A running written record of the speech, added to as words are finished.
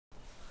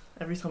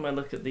Every time I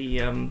look at the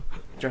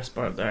address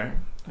bar up there,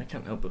 I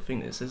can't help but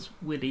think that it says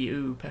Willy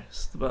Ooh,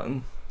 press the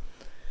button.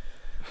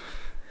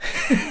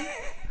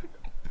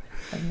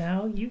 And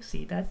now you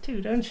see that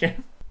too, don't you?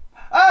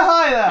 Oh,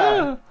 hi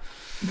there! Oh.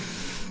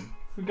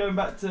 We're going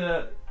back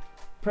to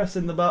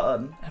pressing the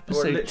button.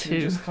 Episode We're literally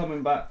 2. just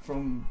coming back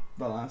from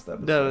the last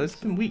episode. No, there's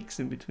been weeks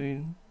in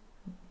between.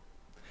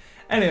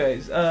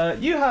 Anyways,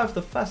 you have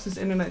the fastest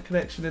internet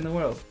connection in the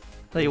world.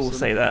 They all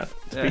say that,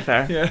 to be Yeah.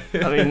 fair.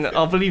 Yeah. I mean,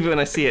 I'll believe it when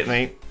I see it,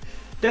 mate.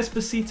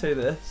 Despacito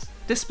this.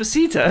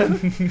 Despacito?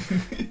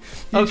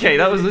 Okay,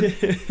 that was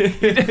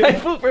I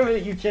thought for a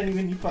minute you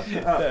genuinely fucked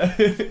it up.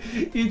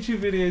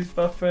 YouTube videos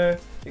buffer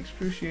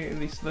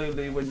excruciatingly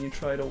slowly when you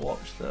try to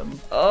watch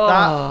them. Oh.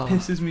 That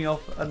pisses me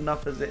off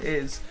enough as it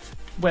is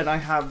when I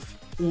have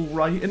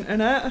alright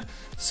internet.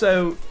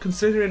 So,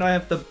 considering I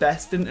have the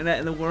best internet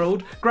in the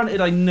world, granted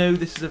I know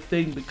this is a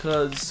thing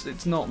because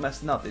it's not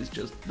messing up, it's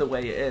just the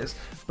way it is,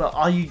 but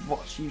I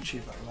watch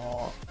YouTube a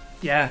lot.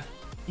 Yeah,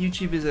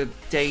 YouTube is a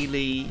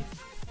daily,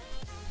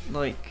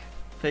 like,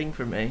 thing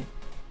for me.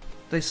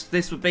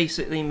 This would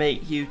basically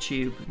make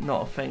YouTube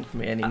not a thing for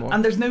me anymore.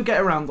 And there's no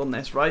get around on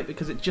this, right?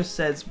 Because it just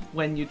says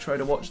when you try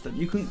to watch them.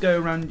 You couldn't go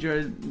around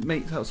your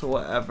mate's house or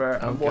whatever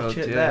and watch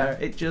it there.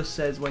 It just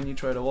says when you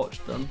try to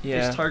watch them.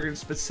 Yeah. It's targeting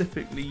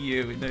specifically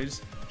you. It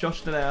knows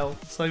Josh Donnell,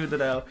 Simon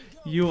Donnell,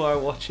 you are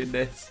watching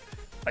this.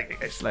 I can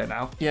go slow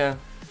now. Yeah.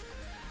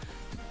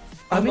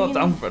 I'm not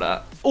down for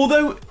that.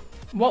 Although,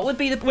 what would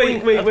be the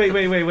point?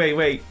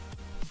 wait.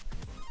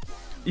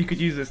 You could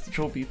use this to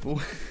troll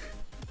people.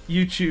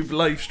 YouTube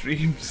live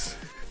streams.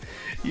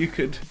 You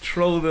could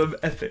troll them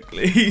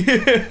ethically.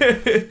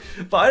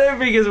 But I don't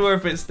think it's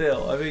worth it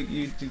still. I think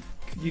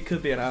you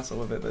could be an asshole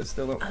with it, but it's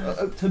still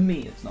not, to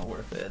me it's not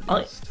worth it.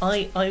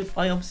 I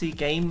obviously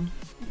game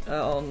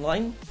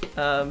online.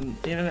 The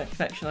internet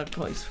connection I've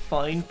got is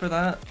fine for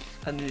that,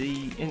 and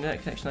the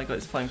internet connection I got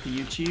is fine for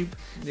YouTube.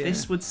 Yeah.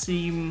 This would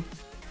seem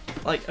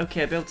like,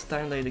 okay, I'd be able to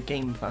download a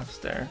game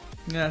faster.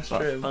 Yeah, that's but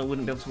true. I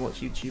wouldn't be able to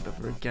watch YouTube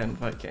ever again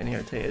without getting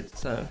irritated,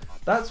 so...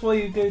 That's why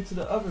you go to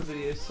the other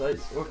video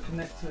sites or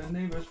connect to a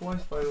neighbour's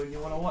Wi-Fi when you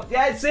want to watch.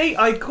 Yeah, see,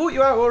 I caught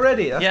you out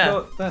already. That's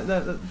yeah.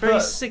 Not, but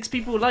 6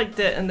 people liked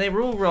it and they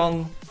were all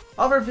wrong.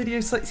 Other video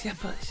sites, yeah,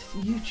 but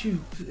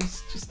YouTube,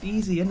 it's just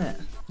easy, isn't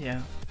it?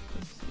 Yeah.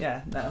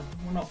 Yeah, no,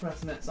 we're not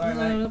pressing it. Sorry,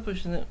 no, mate. we're not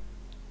pushing it.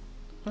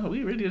 Oh,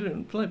 we really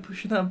don't like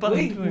pushing that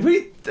button.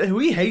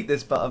 We hate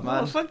this button,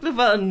 man. Oh, fuck the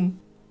button.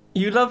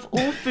 You love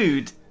all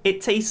food.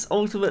 It tastes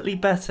ultimately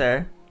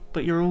better,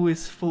 but you're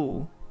always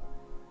full.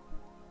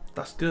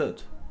 That's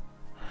good.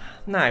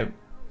 Now,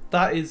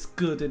 that is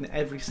good in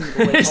every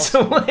single way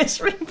possible. So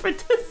it's room for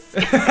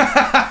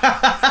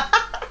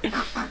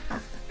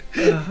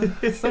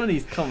some of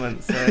these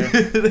comments are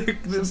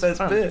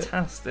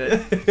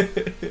fantastic.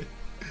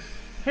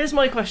 Here's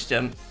my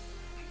question.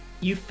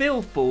 You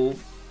feel full,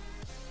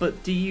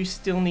 but do you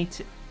still need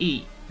to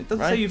eat? It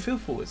doesn't say you feel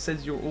full, it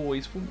says you're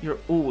always full. You're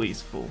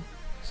always full.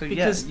 So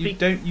because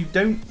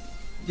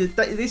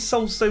this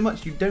solves so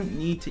much. You don't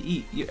need to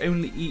eat. You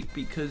only eat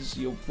because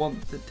you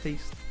want to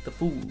taste the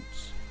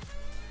foods.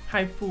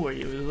 How full are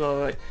you as well?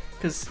 Like,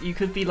 because you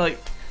could be like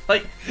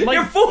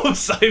you're full,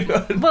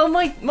 Simon. Well,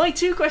 my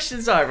 2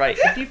 questions are, right.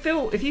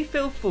 If you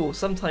feel full,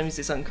 sometimes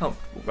it's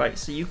uncomfortable, right?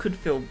 So you could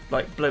feel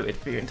like bloated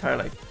for your entire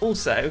life.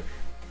 Also,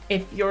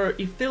 if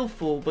you feel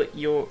full, but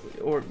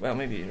well,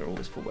 maybe you're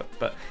always full,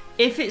 but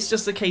if it's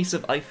just a case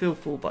of I feel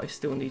full, but I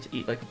still need to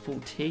eat like a full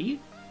tea,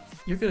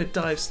 you're gonna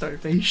die of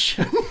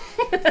starvation.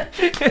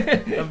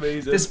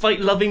 Amazing. Despite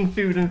loving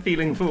food and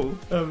feeling full.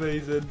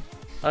 Amazing.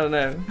 I don't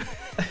know.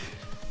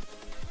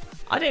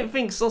 I don't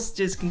think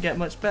sausages can get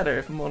much better,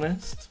 if I'm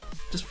honest.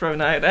 Just throwing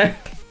it out there.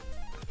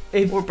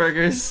 Or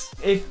burgers.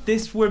 If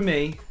this were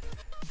me,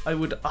 I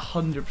would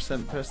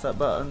 100% press that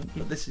button.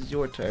 But this is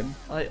your turn.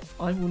 I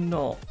will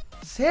not.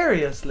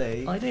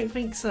 Seriously? I don't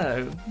think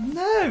so.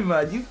 No,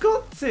 man, you've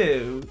got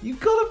to. You've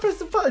got to press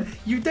the button.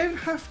 You don't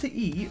have to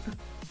eat.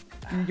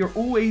 You're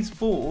always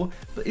full.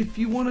 But if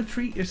you want to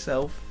treat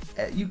yourself,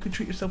 you could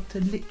treat yourself to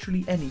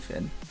literally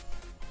anything.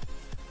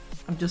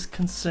 I'm just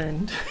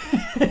concerned.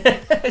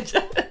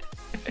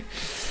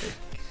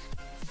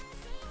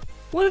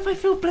 What if I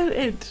feel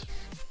bloated?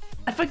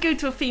 If I go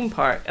to a theme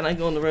park and I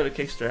go on the roller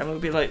coaster, I'm gonna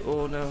be like,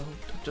 oh no,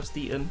 I've just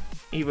eaten,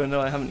 even though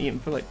I haven't eaten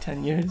for like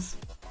 10 years.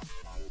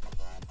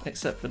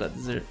 Except for that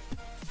dessert.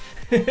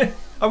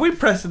 Are we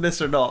pressing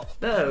this or not?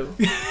 No.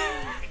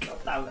 God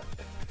damn it.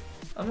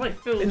 I might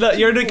feel. Look,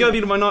 you're gonna go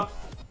to my not.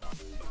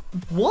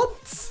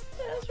 What?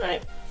 Yeah, that's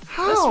right.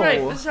 How?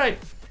 That's right.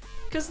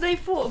 Because they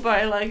thought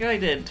about it like I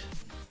did.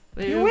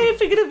 Your way of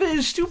thinking of it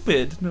is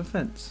stupid. No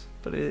offense,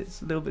 but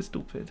it's a little bit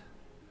stupid.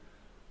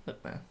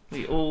 Look, man,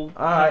 we all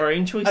have our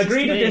own choices.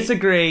 Agree to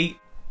disagree.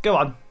 Go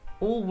on.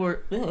 All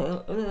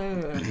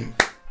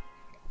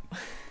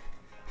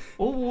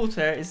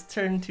water is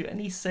turned to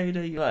any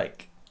soda you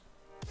like.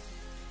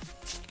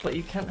 But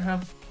you can't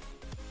have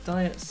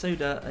diet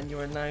soda and you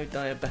are now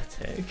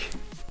diabetic.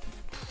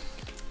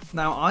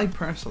 Now, I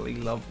personally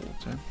love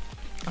water.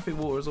 I think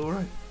water is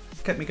alright.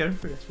 kept me going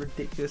through this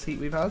ridiculous heat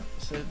we've had.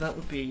 So that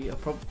would be a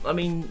problem. I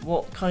mean,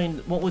 what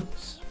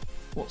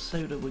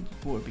soda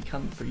would be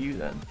coming for you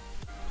then?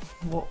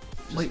 What?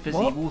 Just Wait, fizzy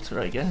what? water,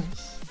 I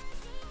guess.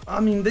 I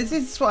mean, this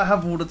is what I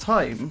have all the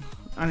time,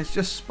 and it's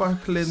just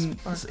sparkling.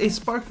 It's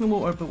sparkling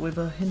water, but with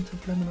a hint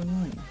of lemon and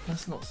lime.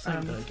 That's not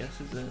soda, I guess,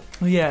 is it?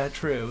 Yeah,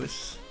 true.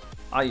 It's.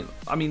 I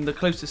mean, the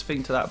closest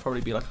thing to that would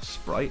probably be like a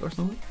Sprite or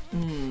something.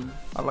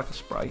 I'd like a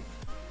Sprite,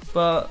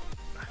 but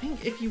I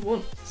think if you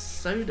want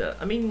soda,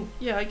 I mean,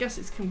 yeah, I guess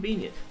it's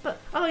convenient. But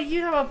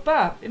you have a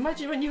bath.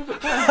 Imagine when you have a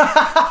bath.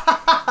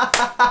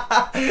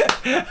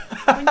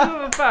 When you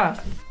have a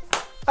bath,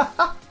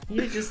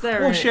 you're just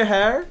there. Wash your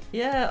hair?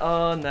 Yeah.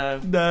 Oh no.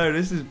 No,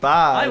 this is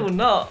bad. I will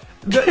not.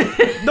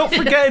 not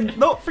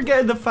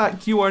forgetting the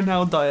fact you are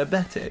now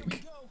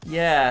diabetic.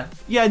 Yeah.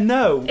 Yeah.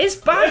 No. It's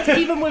bad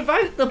even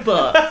without the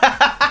butt.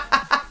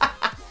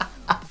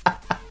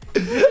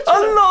 A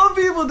lot of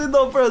people did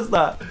not press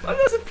that. I'm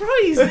not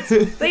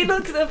surprised. They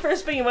looked at the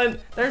first thing and went,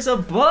 "There's a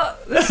butt."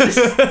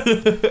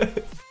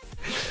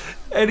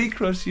 Any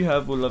crush you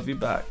have will love you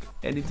back.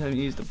 Anytime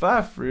you use the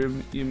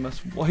bathroom, you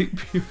must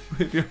wipe you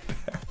with your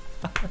bare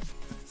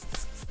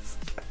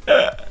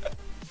hands.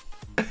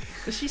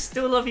 Does she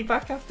still love you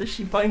back after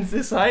she finds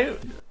this out?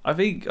 I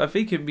think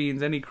it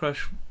means any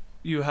crush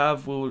you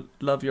have will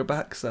love your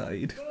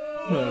backside.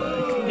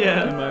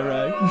 Yeah. Am I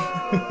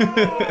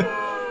right?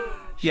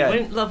 She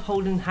won't love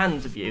holding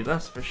hands with you,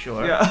 that's for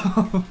sure. Yeah.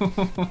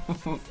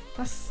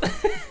 That's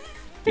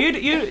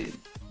you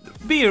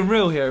being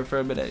real here for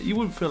a minute, you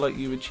wouldn't feel like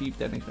you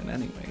achieved anything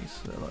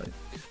anyways. So like,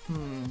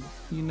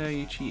 you know,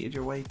 you cheated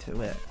your way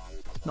to it.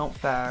 Not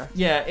fair.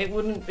 Yeah, it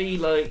wouldn't be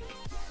like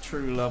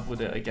true love, would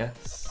it? I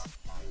guess.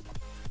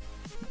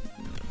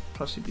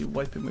 Plus, you'd be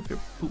wiping with your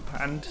poop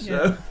hand. So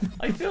Yeah.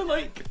 I feel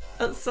like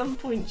at some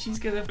point she's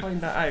gonna find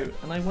that out,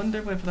 and I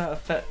wonder whether that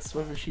affects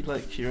whether she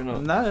likes you or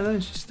not. no,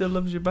 she still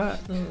loves you back.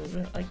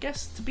 I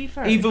guess to be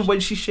fair, Even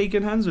when she's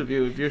shaking hands with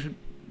you, if you're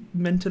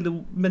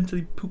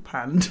mentally poop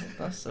hand.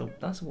 that's a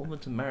woman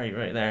to marry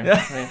right there.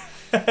 Yeah.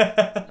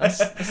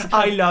 That's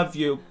I love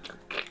you.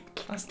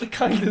 That's the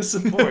kind of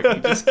support you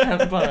just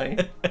can't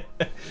buy,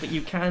 but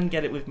you can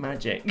get it with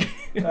magic.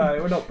 No,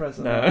 we're not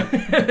pressing. No,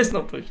 let's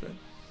not push that.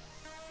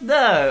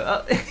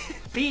 No,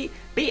 be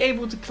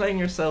able to clone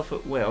yourself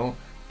at will,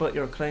 but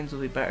your clones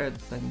will be better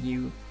than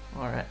you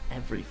are at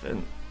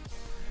everything.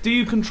 Do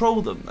you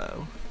control them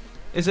though?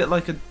 Is it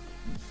like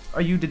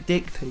are you the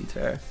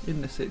dictator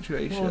in this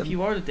situation? Well, if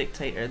you are the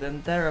dictator,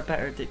 then they're a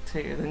better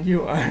dictator than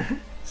you are.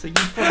 So you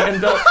probably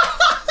end up.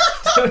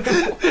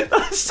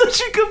 That's such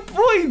a good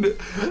point.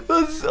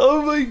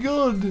 Oh my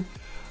god.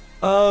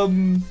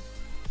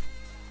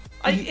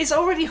 It's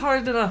already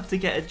hard enough to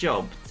get a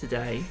job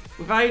today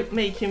without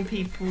making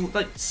people,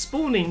 like,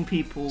 spawning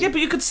people. Yeah,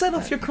 but you could set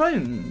off your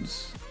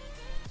clones.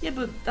 Yeah,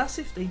 but that's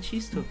if they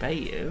choose to obey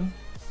you.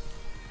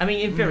 I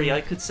mean, in theory,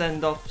 I could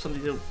send off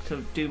somebody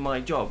to do my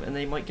job, and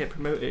they might get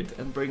promoted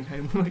and bring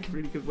home like a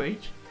really good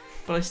wage.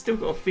 But I still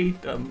got to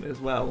feed them as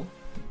well,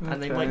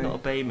 and they might not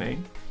obey me.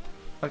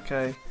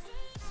 Okay.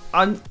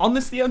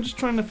 Honestly, I'm just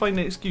trying to find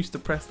an excuse to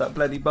press that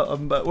bloody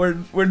button, but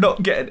we're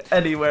not getting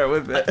anywhere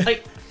with it.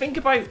 Like, think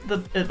about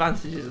the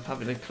advantages of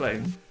having a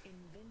clone,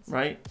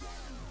 right?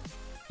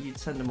 You'd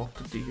send them off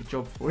to do your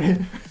job for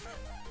you.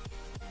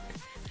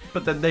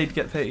 But then they'd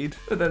get paid.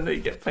 And then they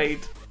get paid,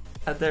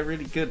 and they're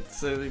really good,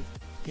 so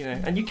you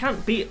know. And you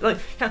can't beat give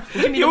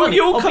me the money,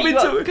 you'll I'll come beat you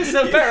into up, it because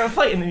they're better at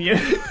fighting than you.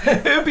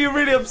 It'd be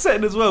really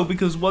upsetting as well,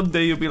 because one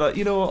day you'll be like,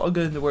 you know what, I'll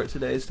go into work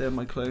today instead of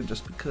my clone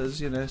just because,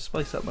 you know,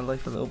 spice up my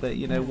life a little bit,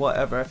 you know,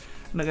 whatever.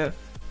 And I go,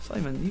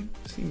 Simon, you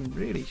seem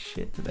really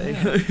shit today.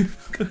 Yeah.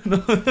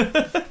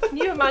 Can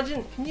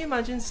you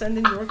imagine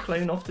sending your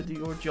clone off to do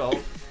your job,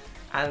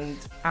 and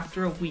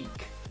after a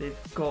week they've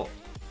been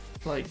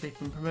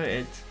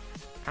promoted,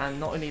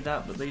 and not only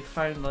that, but they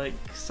found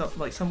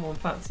someone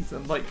fancies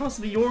them, like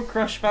possibly your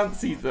crush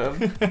fancies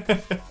them,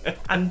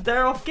 and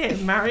they're off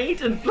getting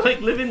married and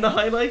like living the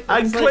high life.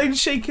 And Clone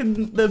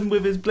shaking them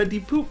with his bloody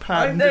poop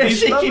hand. I'm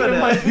shaking with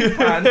my poop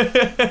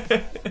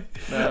hand.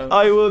 No.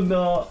 I will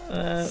not.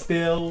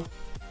 Still.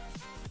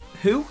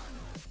 Who?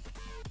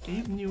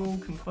 Even you all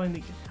can find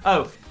it.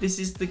 Oh, this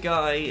is the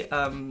guy.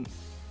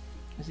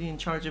 Is he in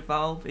charge of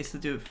Valve? It's to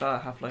do with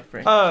Half-Life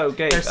 3. Oh,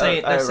 okay. They're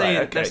saying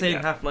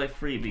yeah. Half-Life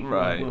 3 will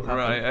happen.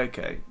 Right,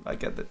 okay. I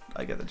get the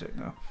joke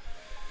now.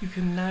 You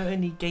can now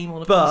any game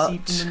on a But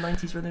PC from the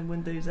 90s running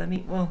Windows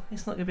ME. Well,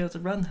 it's not going to be able to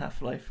run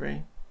Half-Life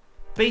 3.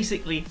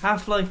 Basically,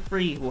 Half-Life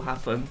 3 will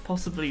happen,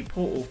 possibly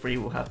Portal 3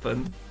 will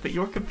happen, but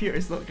your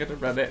computer's not going to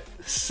run it,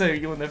 so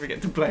you'll never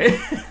get to play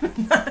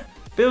it.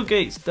 Bill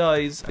Gates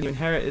dies and you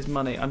inherit his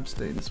money. I'm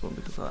staying this one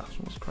because the last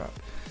one was crap.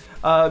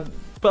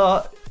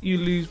 But you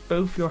lose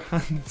both your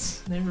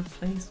hands. No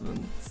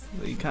replacements.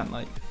 You can't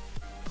like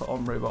put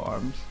on robot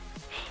arms.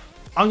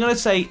 I'm gonna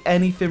say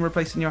anything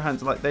replacing your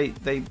hands, like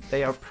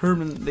they are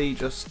permanently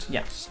just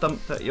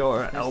stumped at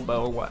your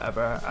elbow or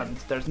whatever, and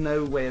there's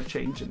no way of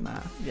changing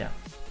that. Yeah.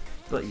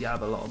 But you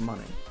have a lot of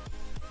money.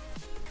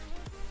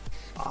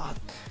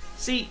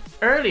 See,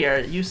 earlier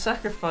you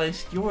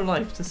sacrificed your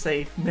life to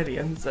save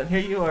millions, and here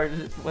you are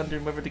just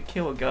wondering whether to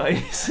kill a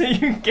guy so you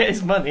can get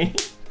his money.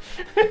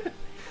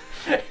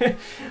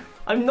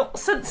 I'm not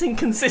sensing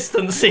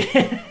consistency.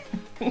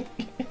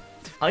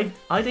 I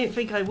don't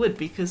think I would,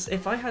 because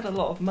if I had a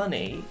lot of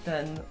money,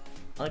 then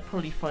I'd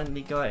probably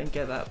finally go out and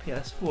get that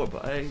PS4,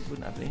 but I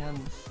wouldn't have any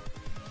hands.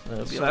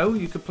 So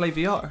you could play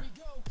VR.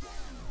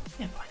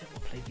 Yeah, but I don't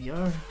want to play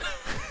VR.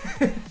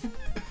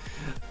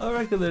 I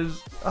reckon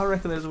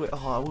there's a way.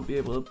 Oh, I won't be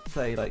able to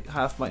play like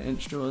half my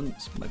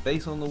instruments, my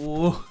bass on the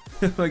wall,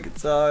 my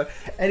guitar,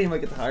 any of my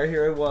Guitar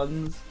Hero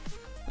ones.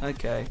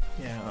 Okay.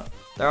 Yeah.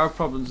 There are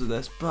problems with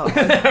this, but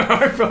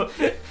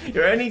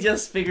you're only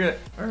just figuring.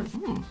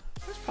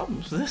 There's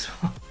problems with this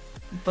one.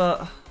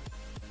 But I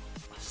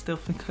still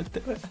think I'd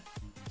do it.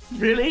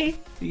 Really?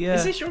 Yeah.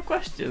 Is this your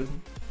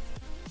question?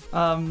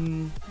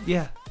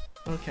 Yeah.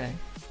 Okay.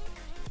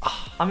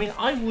 I mean,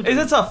 I would.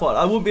 It's a tough one.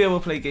 I won't be able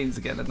to play games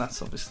again, and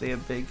that's obviously a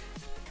big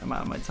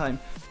amount of my time.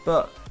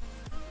 But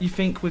you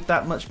think with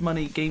that much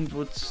money, games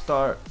would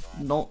start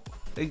not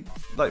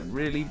like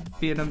really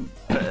being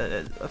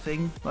a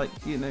thing? Like,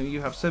 you know, you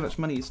have so much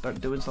money, you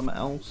start doing something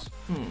else.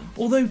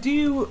 Although, do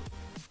you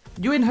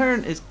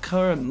inherit his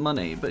current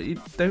money, but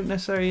you don't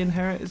necessarily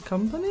inherit his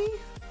company?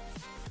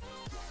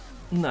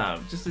 No,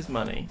 just his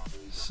money.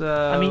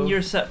 So I mean,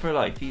 you're set for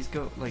life. He's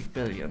got like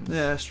billions.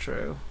 Yeah, that's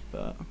true.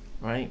 But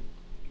right.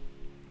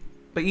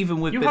 But even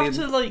with you billions,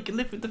 have to like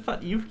live with the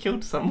fact that you've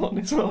killed someone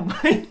as well,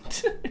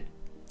 right?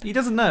 He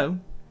doesn't know.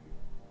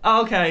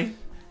 Oh, okay.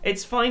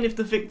 It's fine if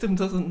the victim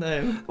doesn't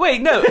know.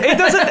 Wait, no, it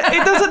doesn't.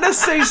 It doesn't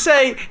necessarily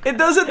say. It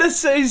doesn't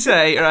necessarily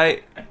say.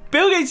 Right,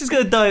 Bill Gates is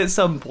gonna die at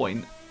some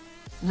point.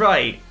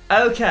 Right.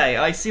 Okay,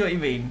 I see what you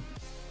mean.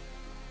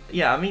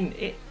 Yeah, I mean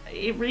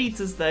it reads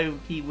as though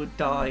he would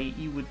die.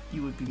 You would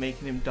be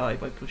making him die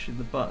by pushing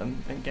the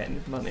button and getting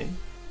his money.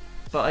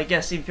 But I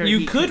guess in theory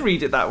you could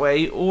read it that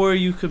way, or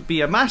you could be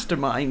a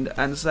mastermind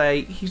and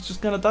say he's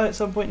just gonna die at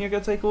some point and you're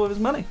gonna take all of his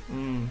money.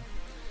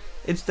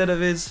 Instead of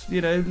his, you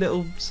know,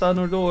 little son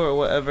or daughter or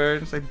whatever,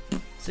 and say.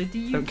 So do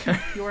you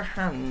keep your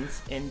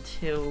hands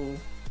until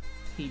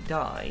he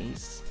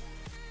dies,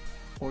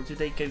 or do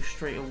they go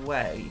straight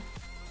away?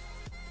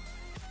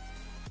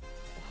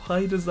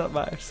 Why does that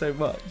matter so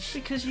much?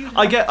 Because you.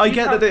 I get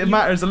that it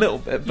matters a little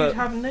bit, but you'd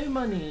have no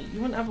money.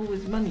 You wouldn't have all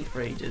his money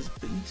for ages,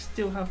 but you'd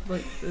still have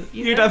like.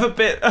 You'd have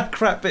a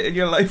crap bit in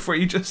your life where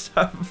you just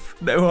have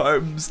no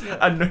arms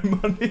and no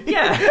money.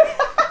 Yeah.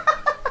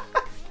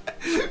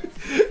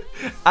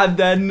 And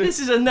then this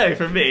is a no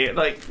for me.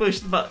 Like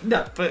push the button.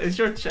 No, but it's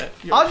your check.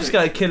 I'm just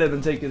gonna kill him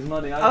and take his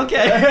money.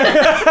 Okay.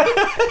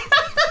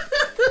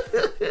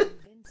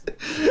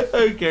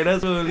 Okay,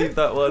 that's where we'll leave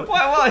that one.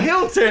 Wow, what a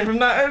heel turn from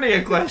that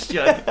earlier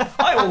question.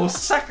 I will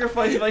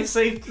sacrifice my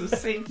save to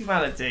save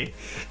humanity.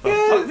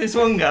 But fuck this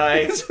one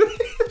guy. It's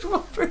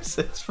one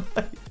person's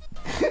fine.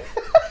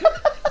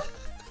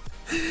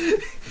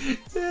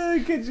 Yeah,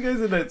 catch you guys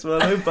in the next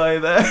one. I'll buy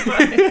that.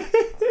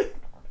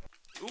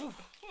 Ooh,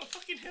 what a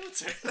fucking heel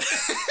turn.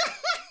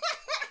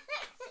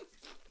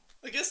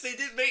 I guess they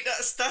did make that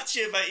a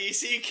statue about you,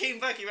 so you came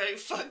back and you went,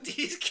 fuck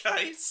these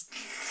guys.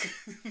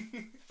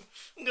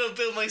 I'm gonna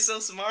build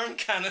myself some arm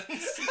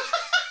cannons.